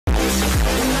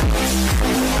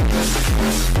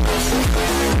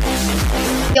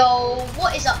Yo,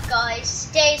 what is up guys?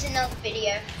 Today is another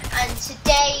video, and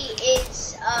today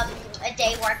is a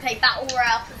day where I play Battle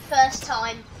Royale for the first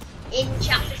time in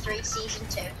Chapter 3, Season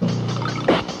 2.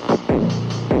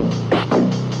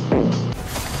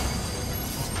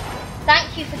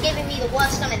 Thank you for giving me the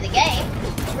worst gun in the game.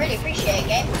 I really appreciate it,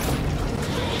 game.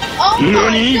 Oh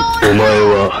my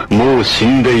god!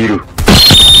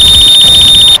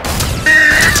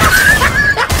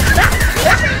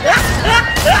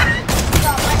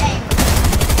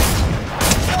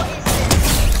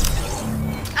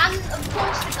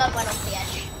 Went off the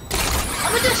edge.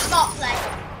 I'm gonna do a smart play.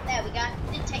 There we go.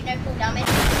 Didn't take no full damage.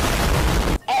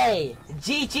 Hey,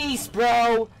 GG's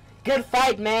bro. Good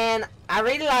fight, man. I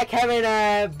really like having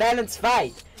a balanced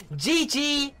fight.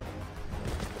 GG.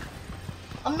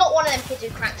 I'm not one of them kids who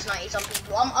cranks 90s on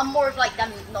people. I'm more of like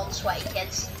them non-sweaty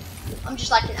kids. I'm just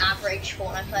like an average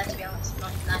Fortnite player, to be honest. I'm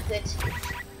not even that good.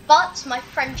 But my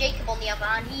friend Jacob, on the other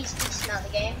hand, he's decent at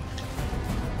the game.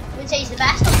 I wouldn't say he's the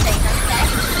best. I'd say he's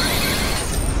okay.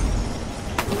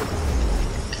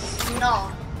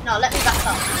 No, let me back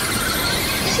up.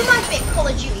 This reminds me of Call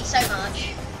of Duty so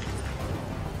much.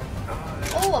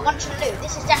 Oh, a bunch of loot.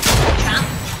 This is definitely a trap.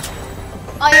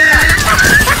 I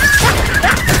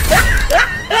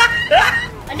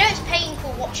know it's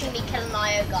painful watching me kill an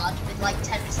IO guard with like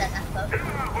 10% effort.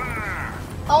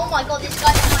 Oh my god, this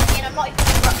guy's behind me and I'm not even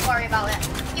going to worry about it.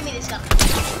 Give me this gun. The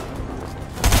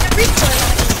recoil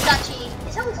is actually,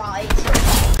 it's alright. It's not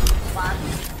bad.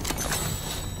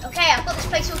 Okay, I've got this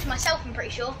place all to myself, I'm pretty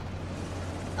sure.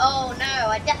 Oh no,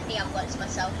 I definitely haven't got it to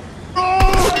myself. Oh,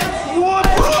 what,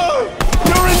 bro?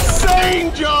 You're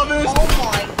insane, Jarvis! Oh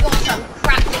my gosh, I'm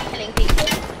cracked at killing people.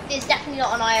 There's definitely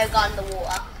not an IO gun in the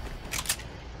water.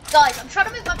 Guys, I'm trying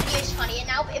to make my videos funnier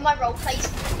now, but in my roleplays,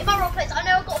 I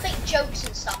know I've got to make jokes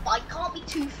and stuff, but I can't be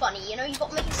too funny, you know? You've got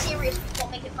to make it serious, but you've got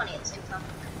to make it funny at the same time.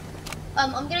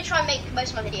 I'm going to try and make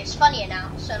most of my videos funnier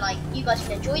now, so like you guys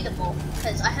can enjoy them more,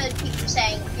 because I heard people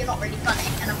saying you're not really funny,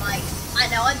 and I'm like, I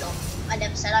know I'm not. I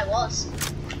never said I was,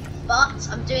 but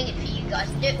I'm doing it for you guys.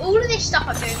 All of this stuff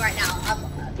I'm doing right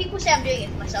now, people say I'm doing it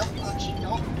for myself, I'm actually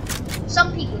not.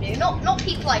 Some people do, not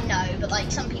people I know, but like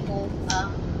some people that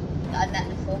I've met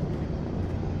before.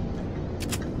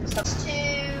 So to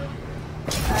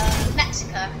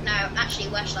Mexico. No, actually,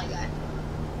 where should I go?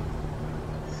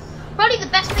 Probably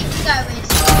the best place to go is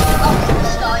up to the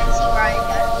sky and see where I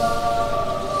go.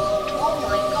 Oh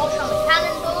my gosh, I'm a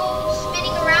cannonball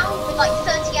spinning around with like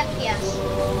 30 FPS.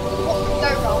 What could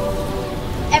go wrong?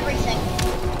 Everything.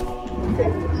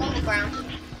 I'm on the ground.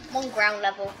 I'm on ground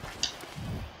level.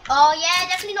 Oh yeah,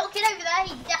 definitely not a kid over there.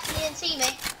 He definitely didn't see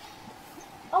me.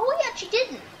 Oh, he actually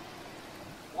didn't.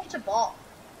 What a bot.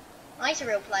 Oh, he's a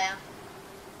real player.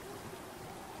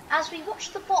 As we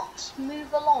watch the bots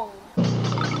move along.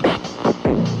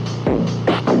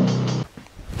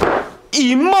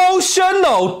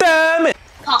 Emotional, damn it!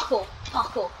 Parkour.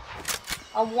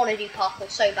 I want to do parkour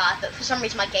so bad, but for some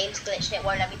reason my game's glitched and it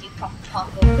won't let me do proper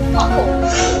parkour. Oh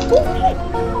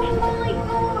my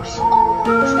gosh! Oh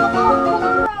my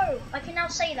gosh, bro! I can now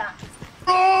say that.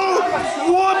 Oh,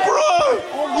 what,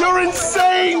 bro? You're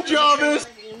insane, Jarvis! I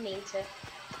didn't mean to.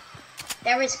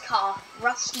 There is a car,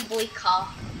 rusty boy car.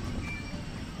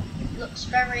 Looks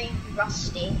very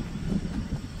rusty.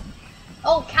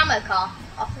 Oh, camo car.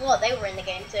 I forgot they were in the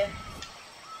game too.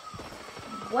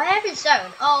 Where is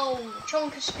Zone? Oh,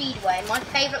 Chonka Speedway, my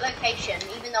favourite location,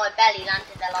 even though I barely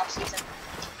landed there last season.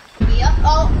 Yeah,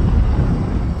 oh,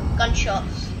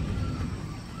 gunshots.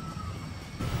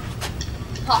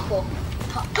 Parkour.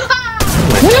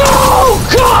 No,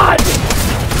 God!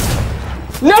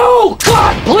 No,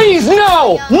 God, please,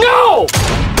 no! No!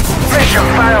 Mission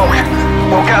failed.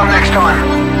 We'll get them next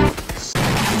time.